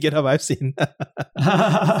from any GitHub I've seen.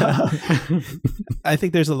 I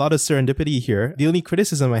think there's a lot of serendipity here. The only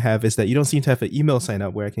criticism I have is that you don't seem to have an email sign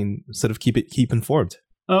up where I can sort of keep informed.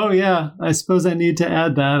 Oh yeah, I suppose I need to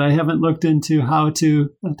add that. I haven't looked into how to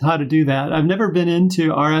do that. I've never been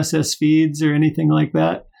into RSS feeds or anything like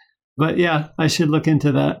that. But yeah, I should look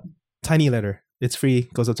into that. Tiny Letter. It's free,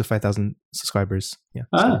 goes up to 5,000 subscribers. Yeah.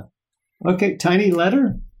 Okay, Tiny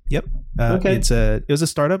Letter? Yep. Okay. It was a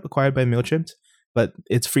startup acquired by MailChimp, but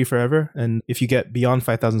it's free forever. And if you get beyond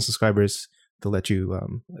 5,000 subscribers, they'll let you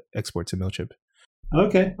export to MailChimp.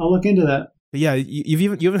 Okay, I'll look into that. But yeah, you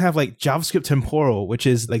even have like JavaScript Temporal, which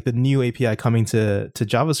is like the new API coming to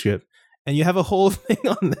JavaScript. And you have a whole thing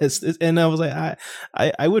on this. And I was like,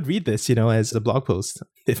 I would read this, as a blog post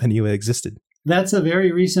if I knew it existed. That's a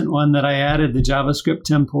very recent one that I added, the JavaScript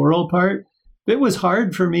temporal part. It was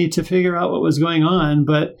hard for me to figure out what was going on,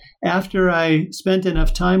 but after I spent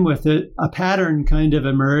enough time with it, a pattern kind of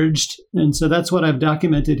emerged. And so that's what I've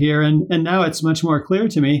documented here. And now it's much more clear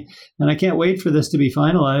to me. And I can't wait for this to be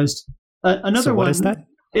finalized. Another so what one is that?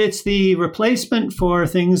 It's the replacement for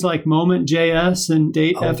things like Moment.js and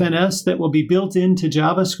Date.fns that will be built into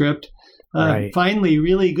JavaScript. Right. Finally,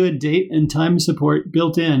 really good date and time support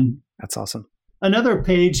built in. That's awesome. Another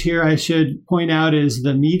page here I should point out is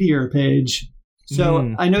the Meteor page.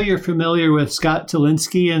 So I know you're familiar with Scott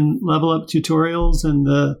Tolinsky and Level Up Tutorials and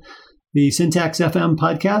the Syntax FM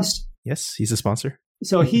podcast. Yes, he's a sponsor.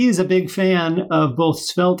 So he is a big fan of both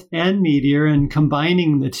Svelte and Meteor and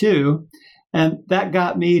combining the two. And that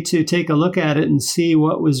got me to take a look at it and see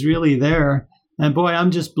what was really there. And boy, I'm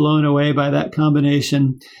just blown away by that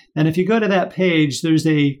combination. And if you go to that page, there's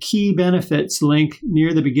a key benefits link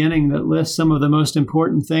near the beginning that lists some of the most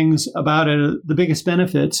important things about it, the biggest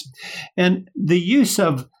benefits. And the use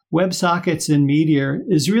of WebSockets in Meteor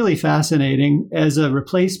is really fascinating as a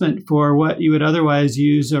replacement for what you would otherwise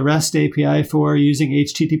use a REST API for using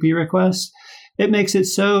HTTP requests. It makes it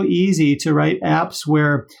so easy to write apps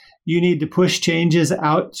where you need to push changes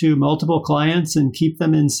out to multiple clients and keep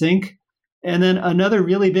them in sync. And then another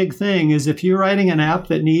really big thing is if you're writing an app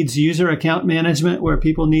that needs user account management where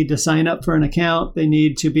people need to sign up for an account, they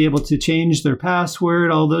need to be able to change their password,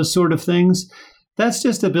 all those sort of things, that's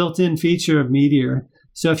just a built-in feature of Meteor.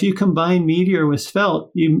 So if you combine Meteor with Svelte,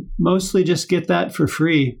 you mostly just get that for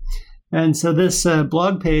free. And so this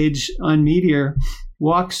blog page on Meteor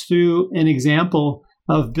walks through an example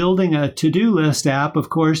of building a to-do list app, of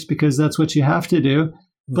course, because that's what you have to do.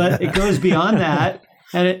 But it goes beyond that.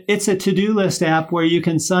 And it's a to-do list app where you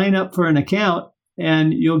can sign up for an account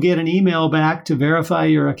and you'll get an email back to verify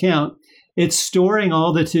your account. It's storing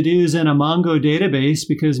all the to-dos in a Mongo database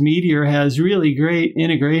because Meteor has really great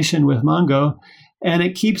integration with Mongo. And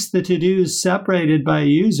it keeps the to-dos separated by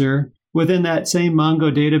user within that same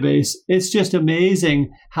Mongo database. It's just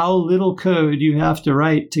amazing how little code you have to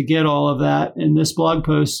write to get all of that. And this blog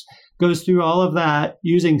post goes through all of that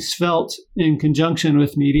using Svelte in conjunction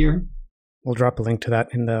with Meteor. We'll drop a link to that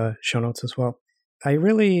in the show notes as well. I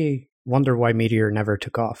really wonder why Meteor never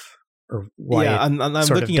took off, or why I'm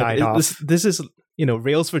sort of died off. This is,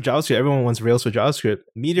 Rails for JavaScript. Everyone wants Rails for JavaScript.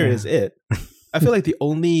 Meteor is it. I feel like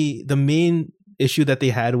the main issue that they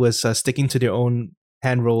had was sticking to their own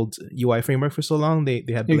hand-rolled UI framework for so long. They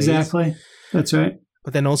had Blaze. Exactly. That's right.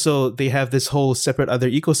 But then also they have this whole separate other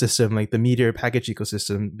ecosystem, like the Meteor package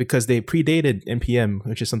ecosystem, because they predated NPM,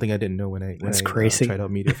 which is something I didn't know when I tried out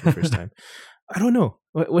Meteor for the first time. I don't know.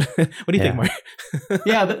 What do you think, Mark?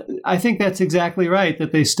 Yeah, I think that's exactly right,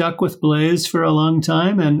 that they stuck with Blaze for a long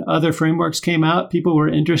time and other frameworks came out. People were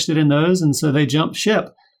interested in those, and so they jumped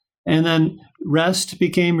ship. And then REST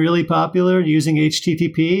became really popular using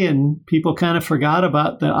HTTP, and people kind of forgot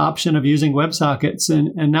about the option of using WebSockets.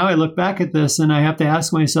 And now I look back at this and I have to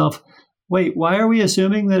ask myself, wait, why are we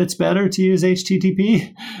assuming that it's better to use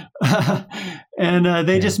HTTP? And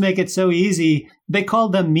they just make it so easy. They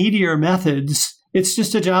called them Meteor methods. It's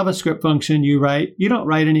just a JavaScript function you write. You don't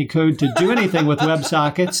write any code to do anything with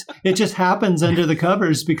WebSockets. It just happens under the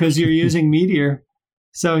covers because you're using Meteor.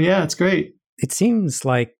 So yeah, it's great. It seems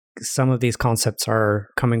like some of these concepts are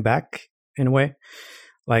coming back in a way.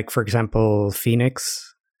 Like, for example,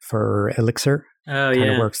 Phoenix for Elixir kind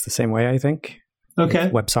of works the same way, I think. Okay.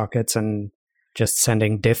 With WebSockets and just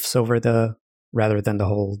sending diffs over rather than the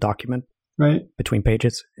whole document between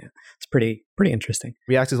pages. Yeah. It's pretty interesting.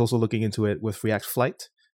 React is also looking into it with React Flight.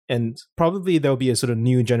 And probably there'll be a sort of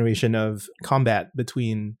new generation of combat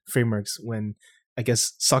between frameworks when, I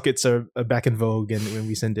guess, sockets are back in vogue and when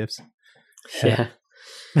we send diffs. Yeah.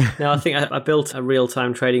 No, I think I built a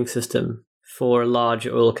real-time trading system for a large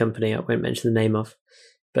oil company I won't mention the name of,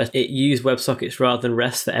 but it used WebSockets rather than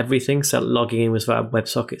REST for everything, so logging in was via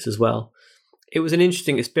WebSockets as well. It was an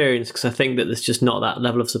interesting experience because I think that there's just not that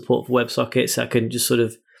level of support for WebSockets. I can just sort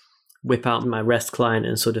of whip out my REST client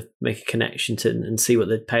and sort of make a connection to and see what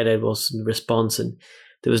the payload was and the response, and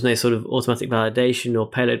there was no sort of automatic validation or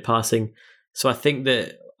payload parsing. So I think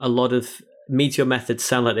that a lot of Meteor methods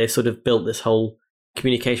sound like they've sort of built this whole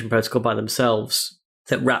communication protocol by themselves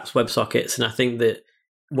that wraps WebSockets. And I think that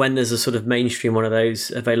when there's a sort of mainstream one of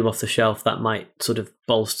those available off the shelf, that might sort of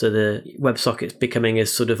bolster the WebSockets becoming as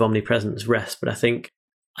sort of omnipresent as REST. But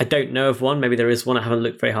I don't know of one. Maybe there is one. I haven't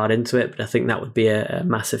looked very hard into it, but I think that would be a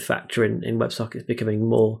massive factor in WebSockets becoming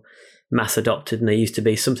more mass adopted than they used to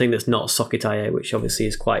be. Something that's not Socket.io, which obviously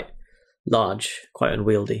is quite large, quite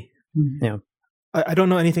unwieldy. Yeah. I don't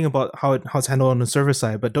know anything about how it's handled on the server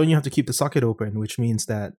side, but don't you have to keep the socket open, which means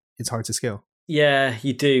that it's hard to scale? Yeah,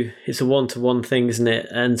 you do. It's a one-to-one thing, isn't it?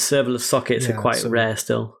 And serverless sockets are quite rare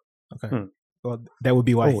still. Okay. Well, that would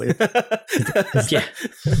be why. Yeah.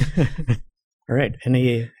 All right.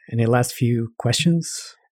 Any last few questions?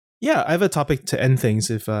 Yeah, I have a topic to end things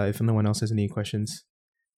if no one else has any questions.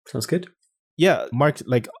 Sounds good. Yeah, Mark,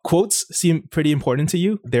 like quotes seem pretty important to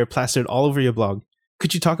you. They're plastered all over your blog.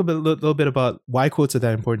 Could you talk a little bit about why quotes are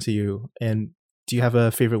that important to you? And do you have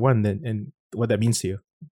a favorite one and what that means to you?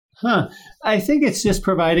 I think it's just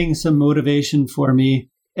providing some motivation for me.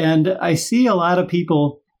 And I see a lot of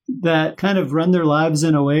people that kind of run their lives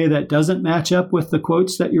in a way that doesn't match up with the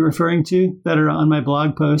quotes that you're referring to that are on my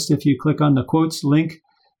blog post. If you click on the quotes link,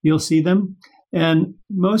 you'll see them. And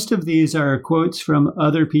most of these are quotes from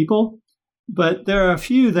other people, but there are a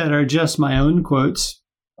few that are just my own quotes.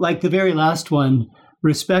 Like the very last one,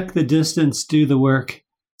 respect the distance, do the work.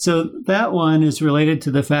 So that one is related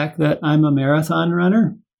to the fact that I'm a marathon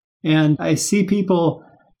runner. And I see people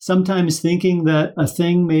sometimes thinking that a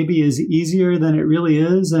thing maybe is easier than it really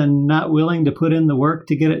is and not willing to put in the work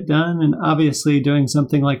to get it done. And obviously doing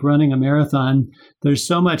something like running a marathon, there's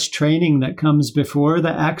so much training that comes before the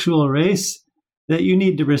actual race that you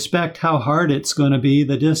need to respect how hard it's going to be,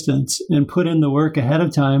 the distance, and put in the work ahead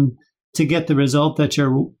of time to get the result that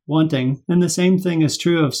you're wanting. And the same thing is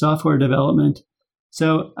true of software development.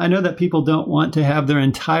 So I know that people don't want to have their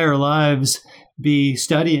entire lives be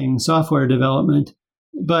studying software development.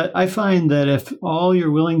 But I find that if all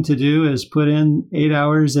you're willing to do is put in 8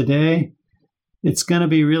 hours a day, it's going to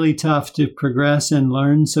be really tough to progress and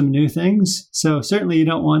learn some new things. So certainly you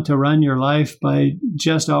don't want to run your life by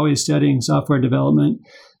just always studying software development.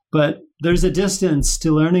 But there's a distance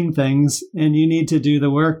to learning things, and you need to do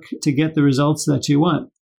the work to get the results that you want.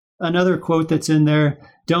 Another quote that's in there,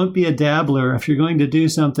 don't be a dabbler. If you're going to do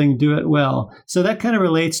something, do it well. So that kind of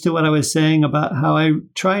relates to what I was saying about how I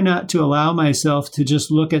try not to allow myself to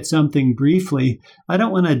just look at something briefly. I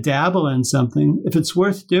don't want to dabble in something. If it's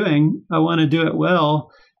worth doing, I want to do it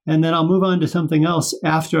well, and then I'll move on to something else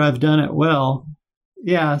after I've done it well.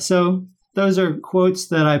 Yeah, so those are quotes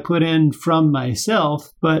that I put in from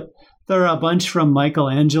myself, but there are a bunch from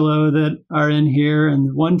Michelangelo that are in here,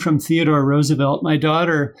 and one from Theodore Roosevelt. My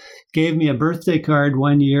daughter gave me a birthday card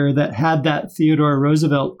one year that had that Theodore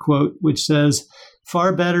Roosevelt quote, which says,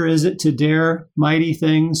 "Far better is it to dare mighty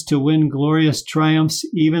things, to win glorious triumphs,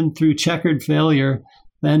 even through checkered failure,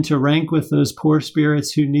 than to rank with those poor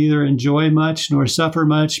spirits who neither enjoy much nor suffer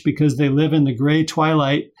much because they live in the gray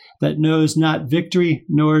twilight that knows not victory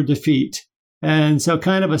nor defeat." And so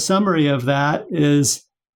kind of a summary of that is,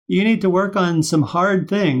 you need to work on some hard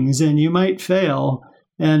things and you might fail.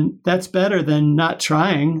 And that's better than not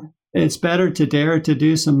trying. It's better to dare to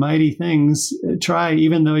do some mighty things, try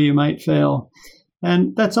even though you might fail.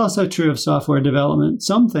 And that's also true of software development.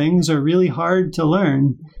 Some things are really hard to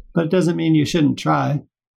learn, but it doesn't mean you shouldn't try.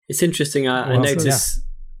 It's interesting. I noticed,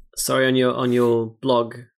 sorry, on your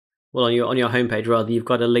blog, well, on your homepage rather, you've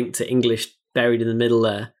got a link to English buried in the middle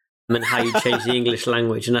there, and how you change the English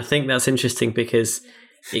language. And I think that's interesting because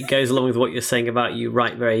it goes along with what you're saying about you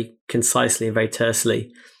write very concisely and very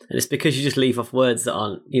tersely. And it's because you just leave off words that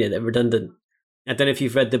aren't, they're redundant. I don't know if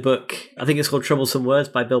you've read the book. I think it's called Troublesome Words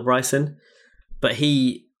by Bill Bryson. But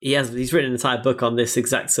he's written an entire book on this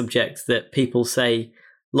exact subject, that people say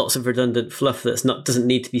lots of redundant fluff doesn't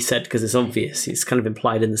need to be said because it's obvious. It's kind of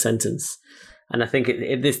implied in the sentence. And I think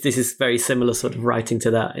this is very similar sort of writing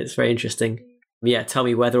to that. It's very interesting. Yeah, tell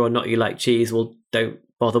me whether or not you like cheese. Well, don't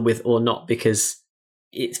bother with or not, because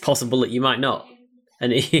it's possible that you might not.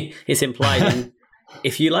 And it's implied in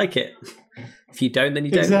if you like it. If you don't, then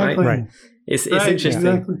you don't, exactly. Right? It's interesting.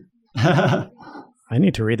 Exactly. I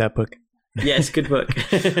need to read that book. Yeah, it's a good book.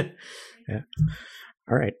 Yeah.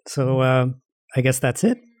 All right. So I guess that's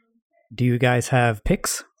it. Do you guys have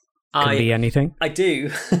picks? Could be anything. I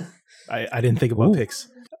do. I didn't think about picks.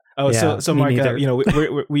 Oh, yeah, so Mark,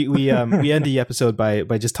 we end the episode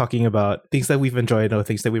by just talking about things that we've enjoyed or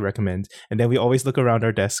things that we recommend, and then we always look around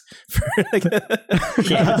our desk for like.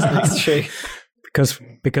 Yeah, that's true.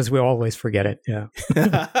 Because we always forget it. Yeah.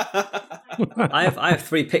 I have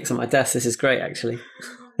 3 picks on my desk. This is great, actually.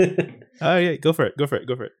 Oh yeah, go for it.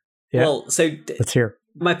 Yeah. Well, so let's hear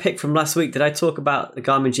my pick from last week. Did I talk about the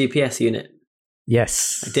Garmin GPS unit?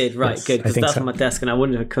 Yes. I did, right, yes, good, because that's on my desk and I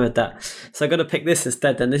wouldn't have covered that. So I got to pick this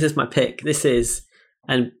instead then. This is my pick. This is,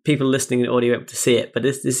 and people listening in audio able to see it, but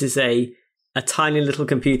this is a tiny little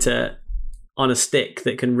computer on a stick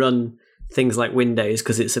that can run things like Windows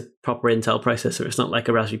because it's a proper Intel processor. It's not like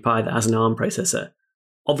a Raspberry Pi that has an ARM processor.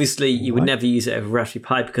 Obviously, you would never use it over Raspberry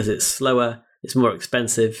Pi because it's slower, it's more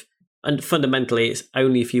expensive, and fundamentally, it's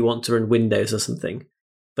only if you want to run Windows or something.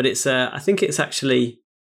 But it's, I think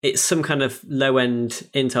it's some kind of low-end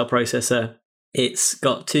Intel processor. It's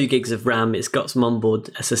got 2 gigs of RAM. It's got some onboard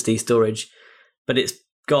SSD storage, but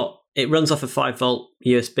it runs off a 5-volt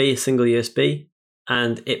USB, a single USB,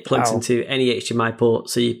 and it plugs into any HDMI port.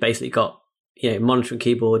 So you've basically got monitor and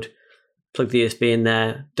keyboard, plug the USB in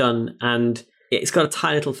there, done. And it's got a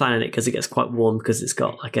tiny little fan in it because it gets quite warm because it's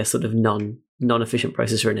got like a sort of non-efficient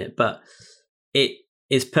processor in it. But it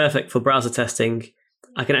is perfect for browser testing.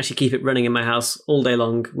 I can actually keep it running in my house all day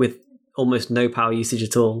long with almost no power usage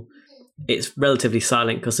at all. It's relatively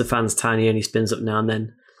silent because the fan's tiny, only spins up now and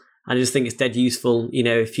then. I just think it's dead useful.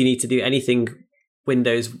 If you need to do anything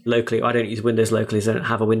Windows locally, I don't use Windows locally, so I don't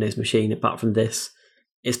have a Windows machine apart from this.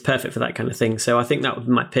 It's perfect for that kind of thing. So I think that would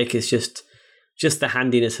be my pick, is just the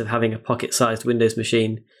handiness of having a pocket-sized Windows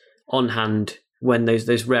machine on hand when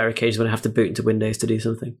those rare occasions when I have to boot into Windows to do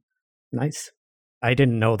something. Nice. I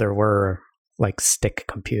didn't know there were like stick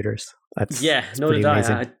computers. That's nor did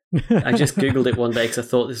I. I just Googled it one day because I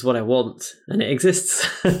thought this is what I want, and it exists.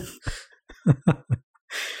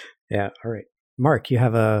 Yeah, all right. Mark, you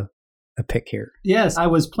have a pick here. Yes, I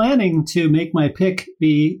was planning to make my pick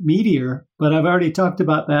be Meteor, but I've already talked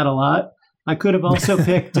about that a lot. I could have also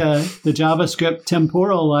picked the JavaScript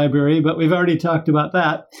temporal library, but we've already talked about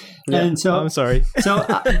that. Yeah, and so I'm sorry. So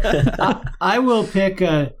I will pick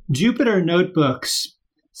Jupyter Notebooks.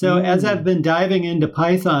 So as I've been diving into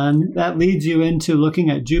Python, that leads you into looking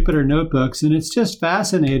at Jupyter Notebooks, and it's just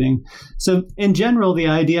fascinating. So in general, the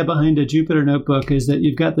idea behind a Jupyter Notebook is that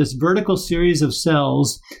you've got this vertical series of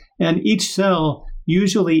cells, and each cell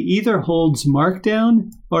usually either holds Markdown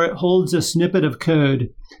or it holds a snippet of code.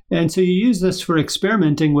 And so you use this for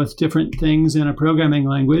experimenting with different things in a programming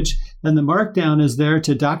language, and the Markdown is there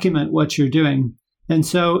to document what you're doing. And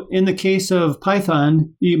so in the case of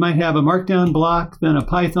Python, you might have a Markdown block, then a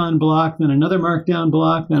Python block, then another Markdown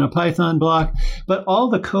block, then a Python block. But all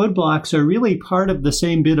the code blocks are really part of the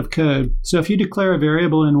same bit of code. So if you declare a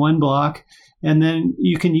variable in one block, and then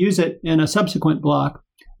you can use it in a subsequent block,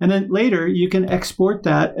 and then later you can export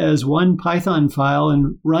that as one Python file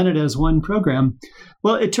and run it as one program.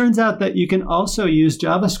 Well, it turns out that you can also use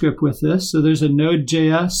JavaScript with this. So there's a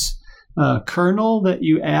Node.js kernel that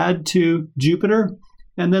you add to Jupyter,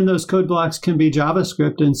 and then those code blocks can be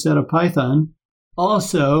JavaScript instead of Python.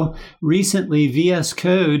 Also, recently VS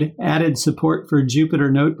Code added support for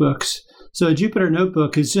Jupyter Notebooks. So a Jupyter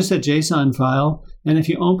Notebook is just a JSON file, and if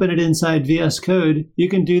you open it inside VS Code, you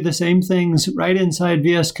can do the same things right inside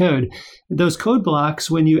VS Code. Those code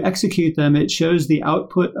blocks, when you execute them, it shows the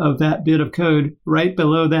output of that bit of code right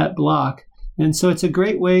below that block. And so it's a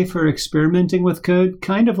great way for experimenting with code,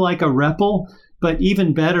 kind of like a REPL, but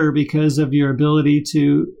even better because of your ability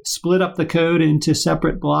to split up the code into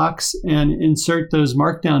separate blocks and insert those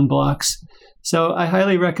Markdown blocks. So I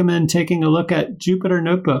highly recommend taking a look at Jupyter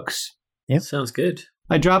Notebooks. Yep. Sounds good.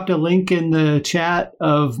 I dropped a link in the chat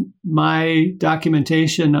of my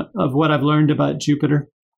documentation of what I've learned about Jupyter.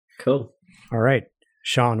 Cool. All right.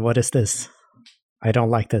 Sean, what is this? I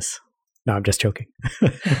don't like this. No, I'm just joking.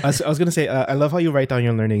 I was going to say, I love how you write down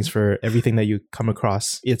your learnings for everything that you come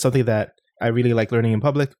across. It's something that I really like learning in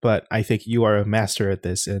public, but I think you are a master at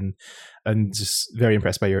this, and I'm just very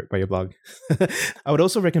impressed by your blog. I would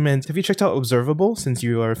also recommend, have you checked out Observable? Since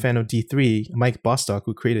you are a fan of D3, Mike Bostock,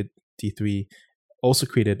 who created D3, also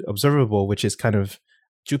created Observable, which is kind of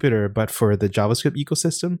Jupyter, but for the JavaScript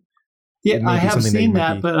ecosystem. Yeah, I have seen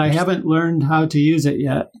that, but I haven't learned how to use it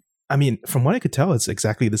yet. I mean, from what I could tell, it's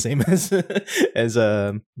exactly the same as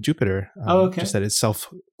Jupyter. Okay. Just that it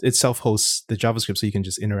self hosts the JavaScript, so you can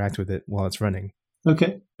just interact with it while it's running.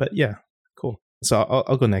 Okay. But yeah, cool. So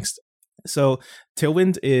I'll go next. So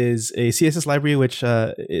Tailwind is a CSS library, which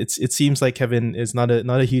it seems like Kevin is not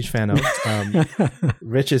a huge fan of.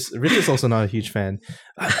 Rich is also not a huge fan.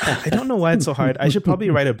 I don't know why it's so hard. I should probably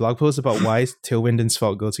write a blog post about why Tailwind and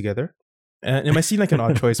Svelte go together. And it might seem like an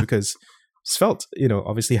odd choice because Svelte,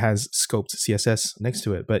 obviously has scoped CSS next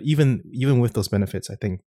to it, but even with those benefits, I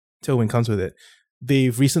think Tailwind comes with it.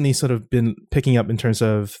 They've recently sort of been picking up in terms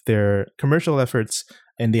of their commercial efforts,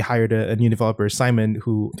 and they hired a new developer, Simon,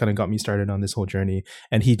 who kind of got me started on this whole journey.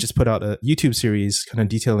 And he just put out a YouTube series kind of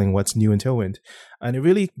detailing what's new in Tailwind. And it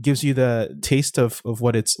really gives you the taste of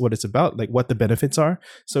what it's about, like what the benefits are.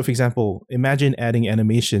 So for example, imagine adding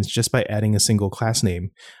animations just by adding a single class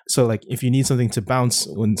name. So like if you need something to bounce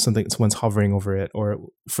when someone's hovering over it, or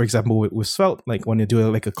for example with Svelte, like when you do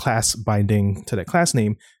like a class binding to that class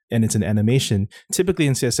name, and it's an animation, typically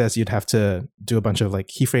in CSS, you'd have to do a bunch of like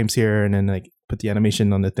keyframes here and then like put the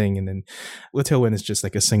animation on the thing. And then with Tailwind, it's just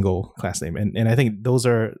like a single class name. And I think those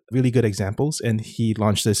are really good examples. And he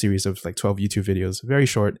launched a series of like 12 YouTube videos, very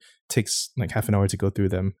short, takes like half an hour to go through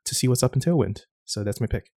them to see what's up in Tailwind. So that's my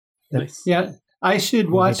pick. Nice. Yeah. I should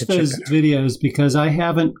watch those videos because I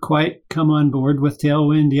haven't quite come on board with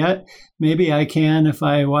Tailwind yet. Maybe I can if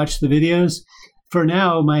I watch the videos. For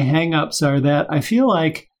now, my hangups are that I feel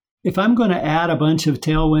like if I'm going to add a bunch of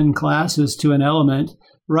Tailwind classes to an element,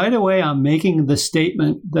 right away I'm making the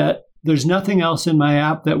statement that there's nothing else in my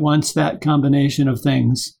app that wants that combination of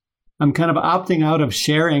things. I'm kind of opting out of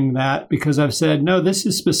sharing that because I've said, no, this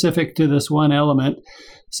is specific to this one element.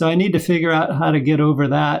 So I need to figure out how to get over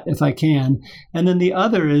that if I can. And then the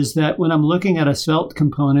other is that when I'm looking at a Svelte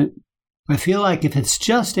component, I feel like if it's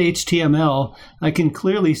just HTML, I can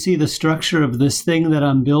clearly see the structure of this thing that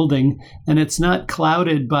I'm building, and it's not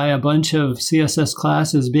clouded by a bunch of CSS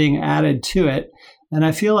classes being added to it. And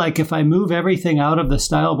I feel like if I move everything out of the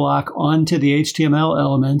style block onto the HTML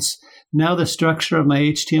elements, now the structure of my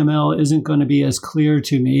HTML isn't going to be as clear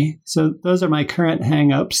to me. So those are my current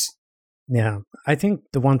hangups. Yeah, I think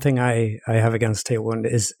the one thing I have against Tailwind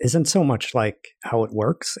isn't so much like how it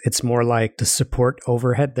works. It's more like the support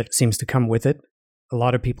overhead that seems to come with it. A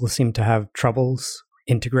lot of people seem to have troubles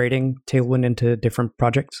integrating Tailwind into different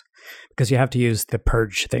projects because you have to use the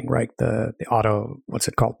purge thing, right? The auto, what's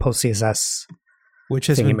it called? Post CSS. Which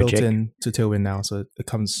has been built into Tailwind now, so it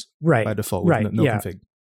comes by default with no config.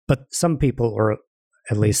 But some people, or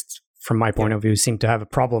at least from my point of view, seem to have a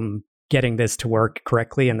problem getting this to work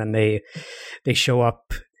correctly, and then they show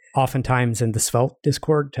up oftentimes in the Svelte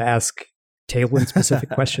Discord to ask Tailwind specific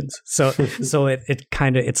questions. So it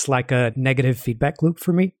kind of, it's like a negative feedback loop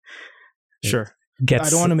for me. Sure. I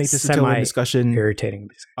don't want to make this a Tailwind discussion. Irritating.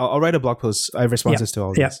 I'll write a blog post. I have responses to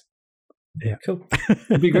all of this. Yeah. Cool.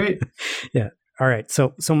 That'd be great. Yeah. All right.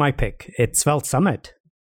 So my pick, it's Svelte Summit.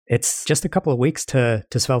 It's just a couple of weeks to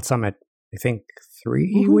Svelte Summit. I think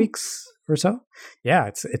 3 weeks or so. Yeah,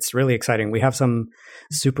 it's really exciting. We have some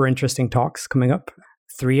super interesting talks coming up.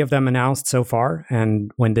 3 of them announced so far,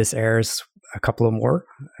 and when this airs, a couple of more.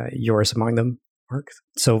 Yours among them, Mark.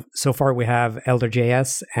 So far we have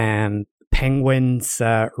Elder.js and Penguin's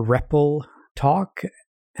REPL talk,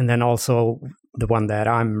 and then also the one that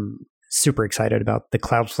I'm super excited about, the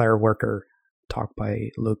Cloudflare Worker talk by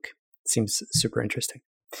Luke. Seems super interesting.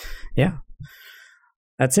 Yeah,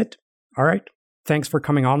 that's it. All right. Thanks for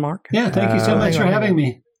coming on, Mark. Yeah, thank you so much for having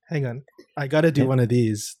me. Hang on. I got to do one of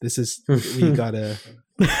these. This is, we got to...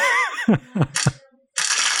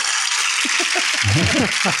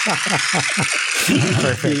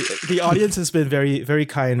 the audience has been very, very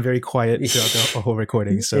kind, very quiet throughout the whole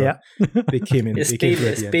recording. So they came in. It's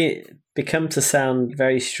become to sound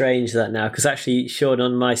very strange that now, because actually, Sean,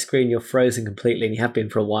 on my screen, you're frozen completely, and you have been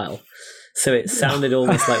for a while. So it sounded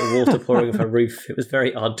almost like water pouring off a roof. It was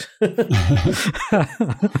very odd. I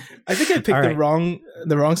think I picked the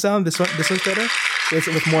wrong sound. This one's better. It's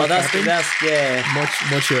with more. That's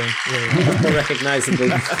more chewing. Yeah. More recognizable.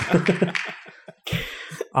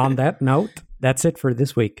 On that note, that's it for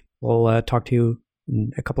this week. We'll talk to you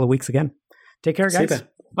in a couple of weeks again. Take care, guys. Super.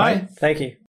 Bye. Thank you.